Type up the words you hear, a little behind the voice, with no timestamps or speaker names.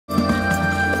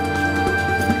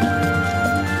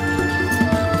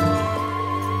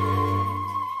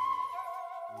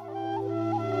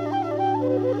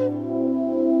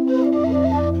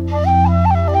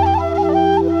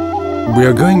We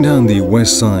are going down the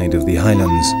west side of the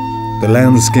highlands. The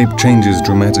landscape changes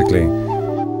dramatically.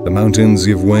 The mountains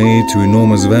give way to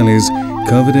enormous valleys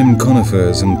covered in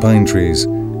conifers and pine trees,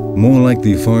 more like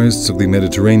the forests of the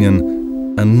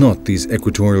Mediterranean and not these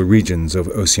equatorial regions of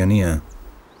Oceania.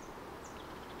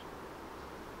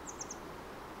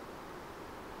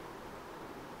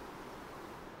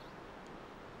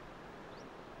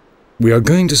 We are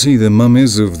going to see the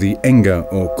mummies of the Enga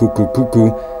or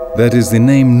Kukukuku. That is the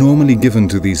name normally given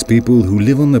to these people who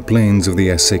live on the plains of the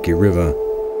Aseki River.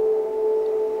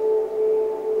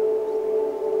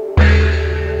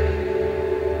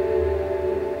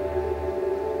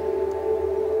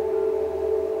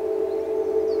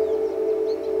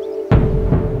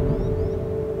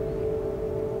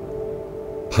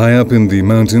 High up in the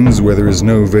mountains, where there is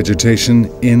no vegetation,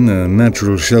 in a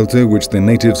natural shelter which the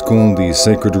natives call the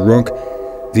Sacred Rock,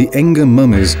 the Enga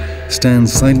mummies stand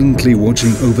silently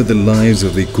watching over the lives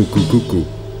of the Kukukuku.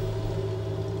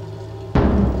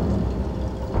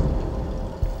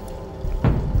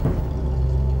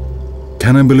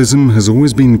 Cannibalism has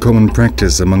always been common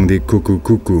practice among the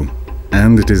Kukukuku,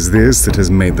 and it is this that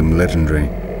has made them legendary.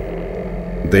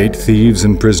 They ate thieves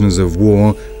and prisoners of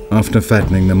war after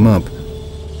fattening them up.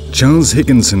 Charles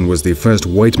Higginson was the first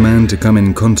white man to come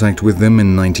in contact with them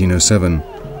in 1907.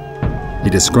 He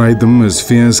described them as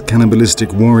fierce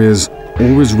cannibalistic warriors,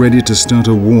 always ready to start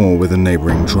a war with a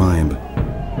neighbouring tribe.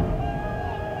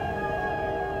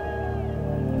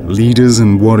 Leaders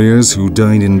and warriors who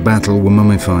died in battle were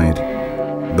mummified.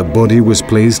 The body was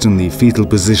placed in the fetal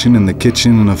position in the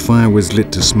kitchen and a fire was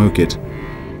lit to smoke it.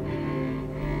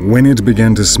 When it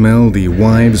began to smell, the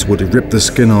wives would rip the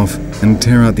skin off and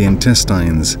tear out the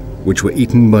intestines, which were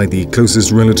eaten by the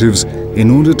closest relatives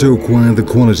in order to acquire the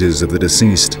qualities of the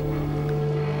deceased.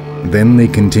 Then they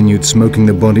continued smoking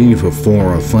the body for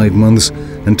 4 or 5 months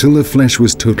until the flesh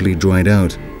was totally dried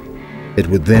out. It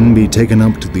would then be taken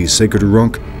up to the Sacred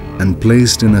Rock and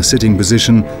placed in a sitting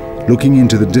position, looking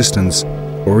into the distance,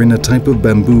 or in a type of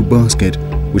bamboo basket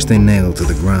which they nailed to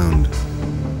the ground.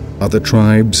 Other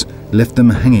tribes left them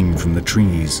hanging from the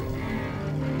trees.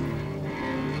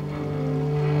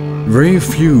 Very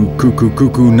few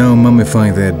Kukukuku now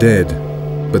mummify their dead,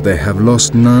 but they have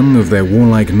lost none of their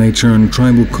warlike nature and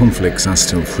tribal conflicts are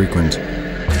still frequent.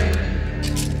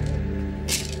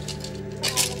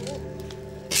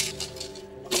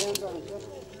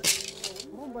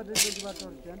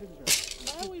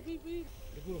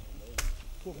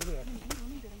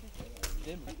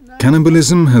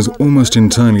 Cannibalism has almost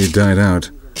entirely died out,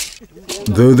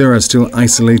 though there are still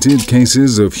isolated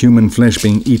cases of human flesh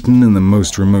being eaten in the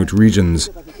most remote regions.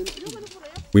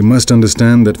 We must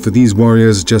understand that for these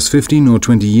warriors just 15 or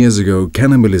 20 years ago,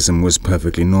 cannibalism was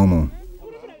perfectly normal.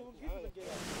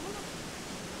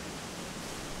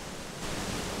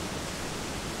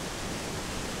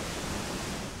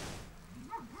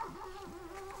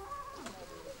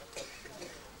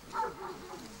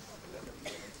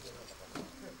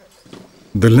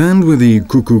 The land where the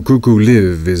Kukukuku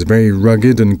live is very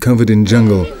rugged and covered in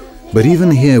jungle, but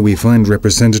even here we find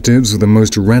representatives of the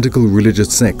most radical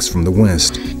religious sects from the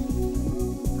West.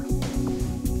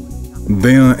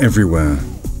 They are everywhere.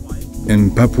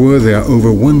 In Papua there are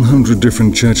over 100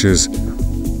 different churches.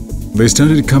 They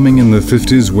started coming in the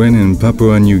 50s when in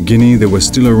Papua New Guinea there were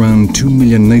still around 2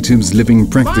 million natives living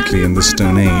practically in the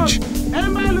Stone Age.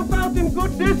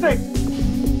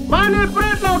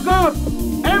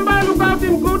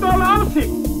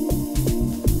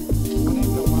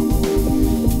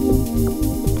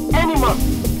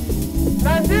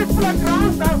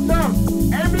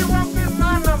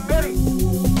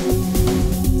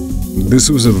 This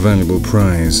was a valuable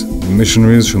prize.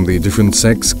 Missionaries from the different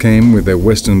sects came with their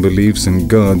Western beliefs and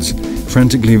gods,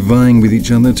 frantically vying with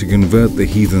each other to convert the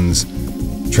heathens.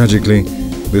 Tragically,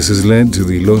 this has led to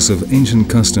the loss of ancient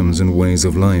customs and ways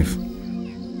of life.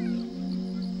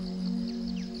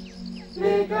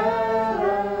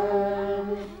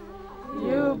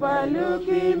 You